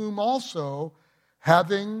 in whom also,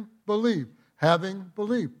 having believed,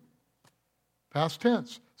 past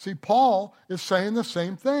tense. See, Paul is saying the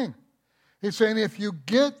same thing. He's saying if you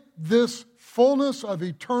get this fullness of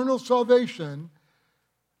eternal salvation,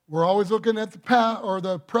 we're always looking at the past or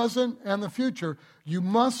the present and the future. You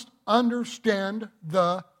must understand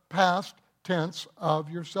the past tense of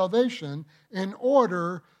your salvation in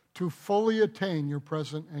order to fully attain your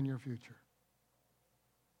present and your future.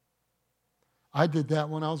 I did that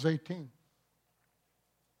when I was 18.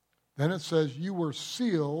 Then it says you were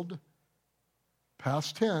sealed,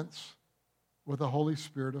 past tense, with the Holy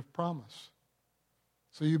Spirit of promise.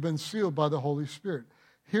 So you've been sealed by the Holy Spirit.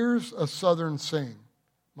 Here's a southern saying.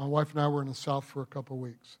 My wife and I were in the South for a couple of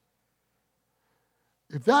weeks.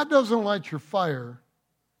 If that doesn't light your fire,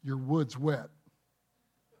 your wood's wet.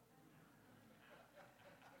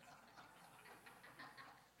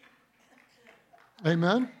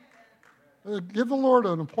 Amen? Give the Lord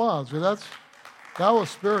an applause. That was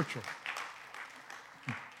spiritual.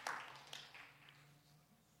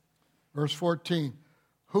 Verse 14.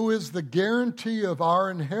 Who is the guarantee of our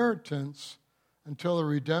inheritance until the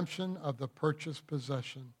redemption of the purchased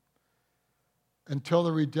possession? Until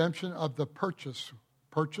the redemption of the purchase.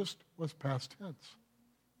 Purchased was past tense.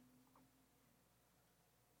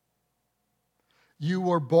 You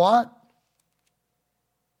were bought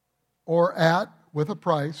or at with a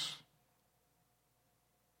price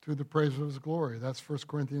through the praise of his glory. That's 1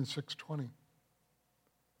 Corinthians 6:20.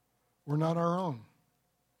 We're not our own.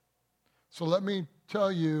 So let me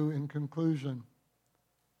tell you in conclusion,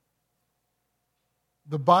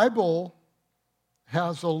 the Bible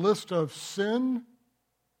has a list of sins,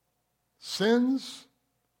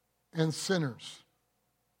 and sinners.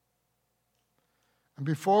 And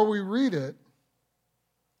before we read it,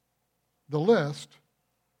 the list,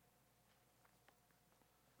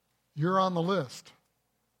 you're on the list.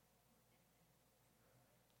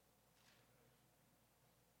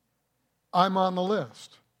 I'm on the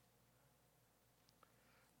list.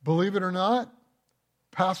 Believe it or not,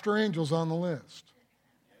 Pastor Angel's on the list.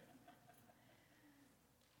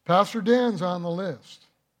 Pastor Dan's on the list.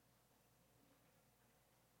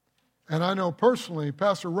 And I know personally,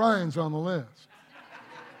 Pastor Ryan's on the list.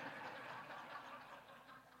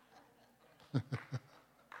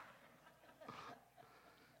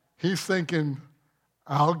 He's thinking,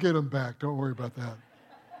 I'll get him back. Don't worry about that.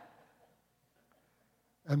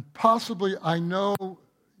 And possibly, I know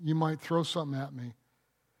you might throw something at me.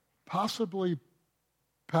 Possibly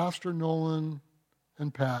Pastor Nolan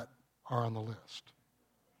and Pat are on the list.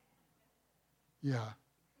 Yeah.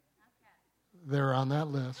 They're on that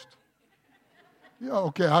list. Yeah,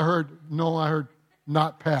 okay, I heard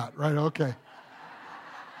not Pat, right? Okay.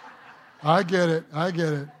 I get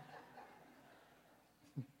it.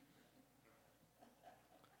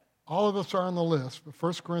 All of us are on the list, but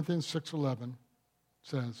 1 Corinthians 6:11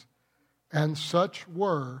 says, and such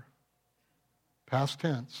were, past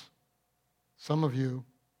tense, some of you,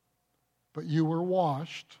 but you were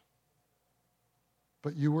washed,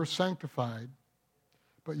 but you were sanctified,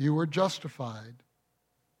 but you were justified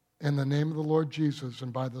in the name of the Lord Jesus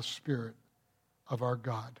and by the Spirit of our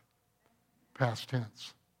God. Past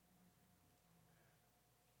tense.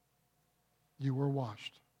 You were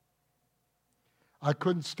washed. I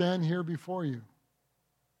couldn't stand here before you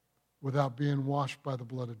without being washed by the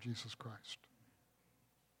blood of Jesus Christ.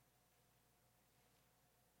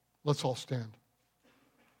 Let's all stand.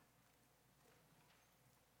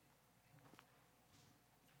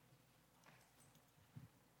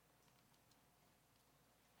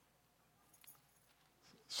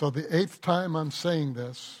 So the 8th time I'm saying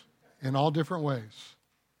this in all different ways.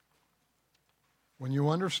 When you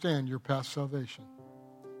understand your past salvation,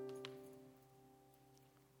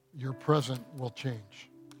 your present will change.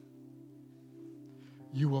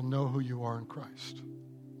 You will know who you are in Christ.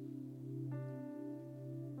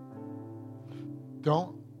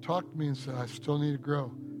 Don't talk to me and say, I still need to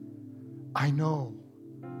grow. I know.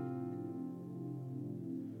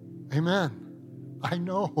 Amen. I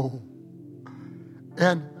know.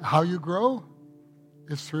 And how you grow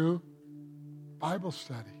is through Bible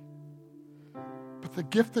study. But the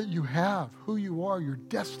gift that you have, who you are, your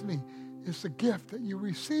destiny, is the gift that you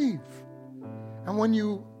receive. And when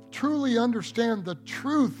you truly understand the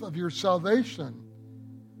truth of your salvation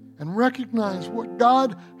and recognize what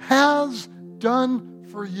God has done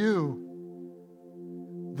for you,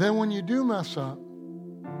 then when you do mess up,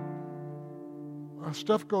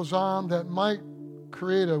 stuff goes on that might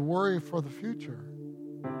create a worry for the future.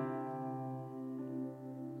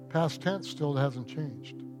 Past tense still hasn't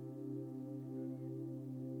changed.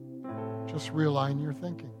 Just realign your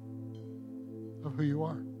thinking of who you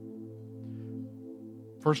are.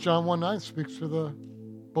 1 John 1:9 speaks to the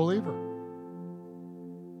believer.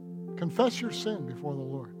 Confess your sin before the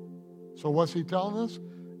Lord. So what's he telling us?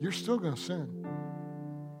 You're still going to sin.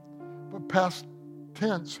 But past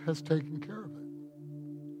tense has taken care of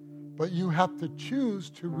it. But you have to choose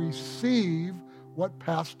to receive what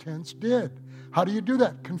past tense did. How do you do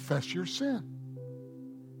that? Confess your sin.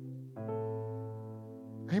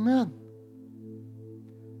 Amen.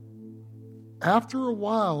 After a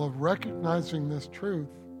while of recognizing this truth,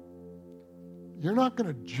 you're not going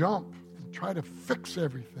to jump and try to fix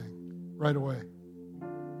everything right away.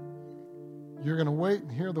 You're going to wait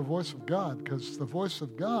and hear the voice of God, because the voice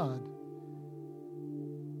of God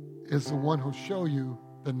is the one who'll show you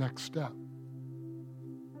the next step.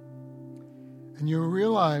 And you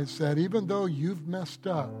realize that even though you've messed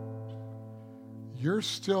up, you're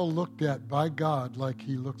still looked at by God like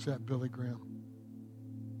he looks at Billy Graham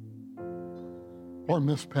or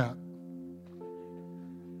Miss Pat.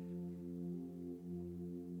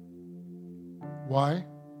 Why?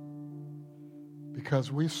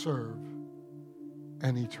 Because we serve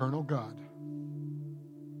an eternal God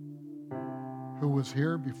who was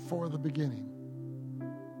here before the beginning.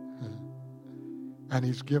 And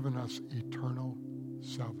he's given us eternal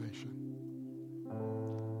salvation.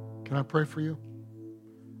 Can I pray for you?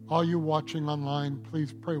 All you watching online,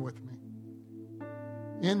 please pray with me.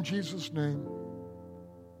 In Jesus' name,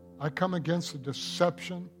 I come against the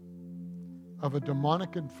deception of a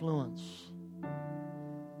demonic influence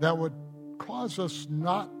that would cause us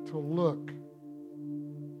not to look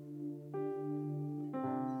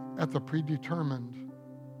at the predetermined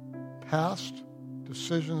past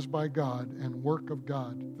decisions by God and work of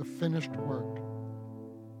God, the finished work,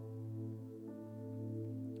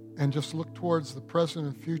 and just look towards the present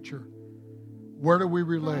and future. Where do we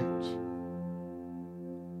relate?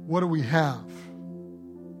 What do we have?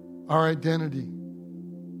 Our identity.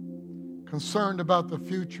 Concerned about the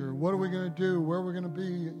future. What are we going to do? Where are we going to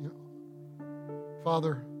be?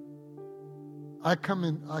 Father, I come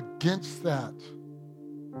in against that.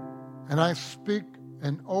 And I speak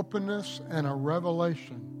an openness and a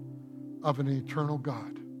revelation of an eternal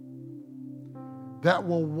God that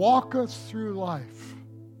will walk us through life.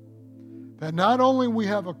 That not only we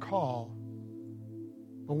have a call,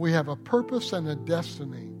 but we have a purpose and a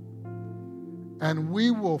destiny. And we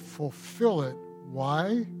will fulfill it.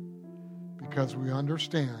 Why? Because we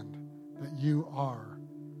understand that you are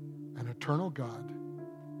an eternal God,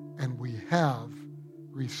 and we have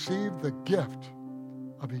received the gift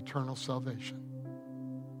of eternal salvation.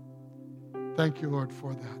 Thank you, Lord,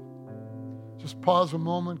 for that. Just pause a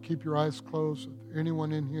moment, keep your eyes closed. If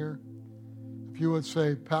anyone in here, if you would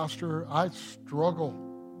say, Pastor, I struggle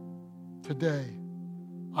today.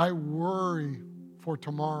 I worry for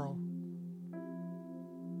tomorrow.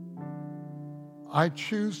 I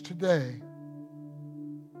choose today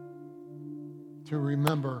to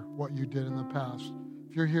remember what you did in the past.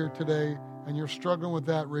 If you're here today and you're struggling with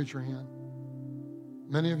that, raise your hand.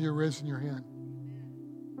 Many of you are raising your hand.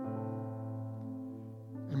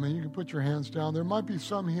 Amen. You can put your hands down. There might be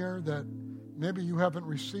some here that maybe you haven't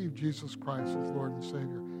received Jesus Christ as Lord and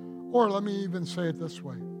Savior. Or let me even say it this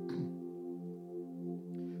way.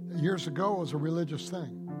 Years ago it was a religious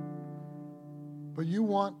thing. But you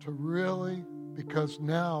want to really, because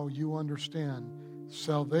now you understand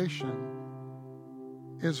salvation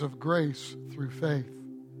is of grace through faith,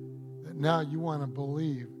 that now you want to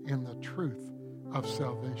believe in the truth of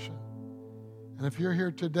salvation. And if you're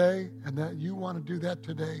here today and that you want to do that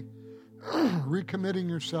today, recommitting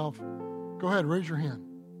yourself, go ahead, raise your hand.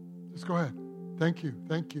 Just go ahead. Thank you.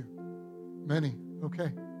 Thank you. Many.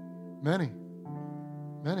 Okay. Many.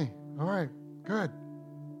 Many. All right. Good.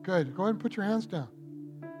 Good. Go ahead and put your hands down.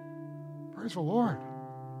 Praise the Lord.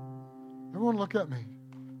 Everyone look at me.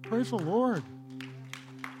 Praise the Lord.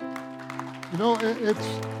 You know,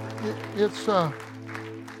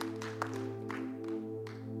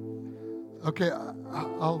 okay,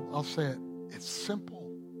 I'll say it. It's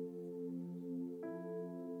simple.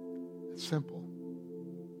 It's simple.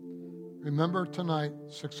 Remember tonight,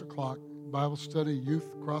 6 o'clock, Bible study,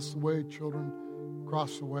 youth across the way, children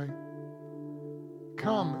across the way.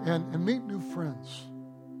 Come and meet new friends.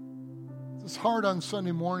 It's hard on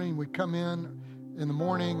Sunday morning. We come in the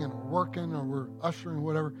morning and we're working or we're ushering or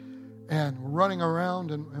whatever, and we're running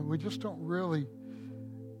around and we just don't really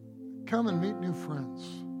come and meet new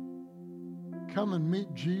friends. come and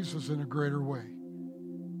meet Jesus in a greater way,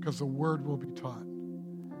 because the Word will be taught.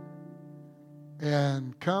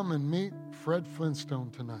 And come and meet Fred Flintstone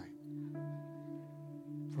tonight.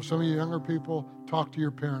 For some of you younger people, talk to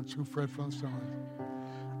your parents who Fred Flintstone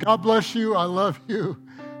is. God bless you. I love you.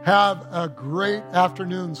 Have a great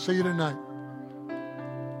afternoon. See you tonight.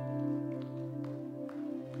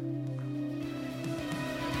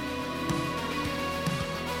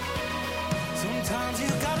 Sometimes you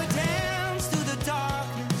gotta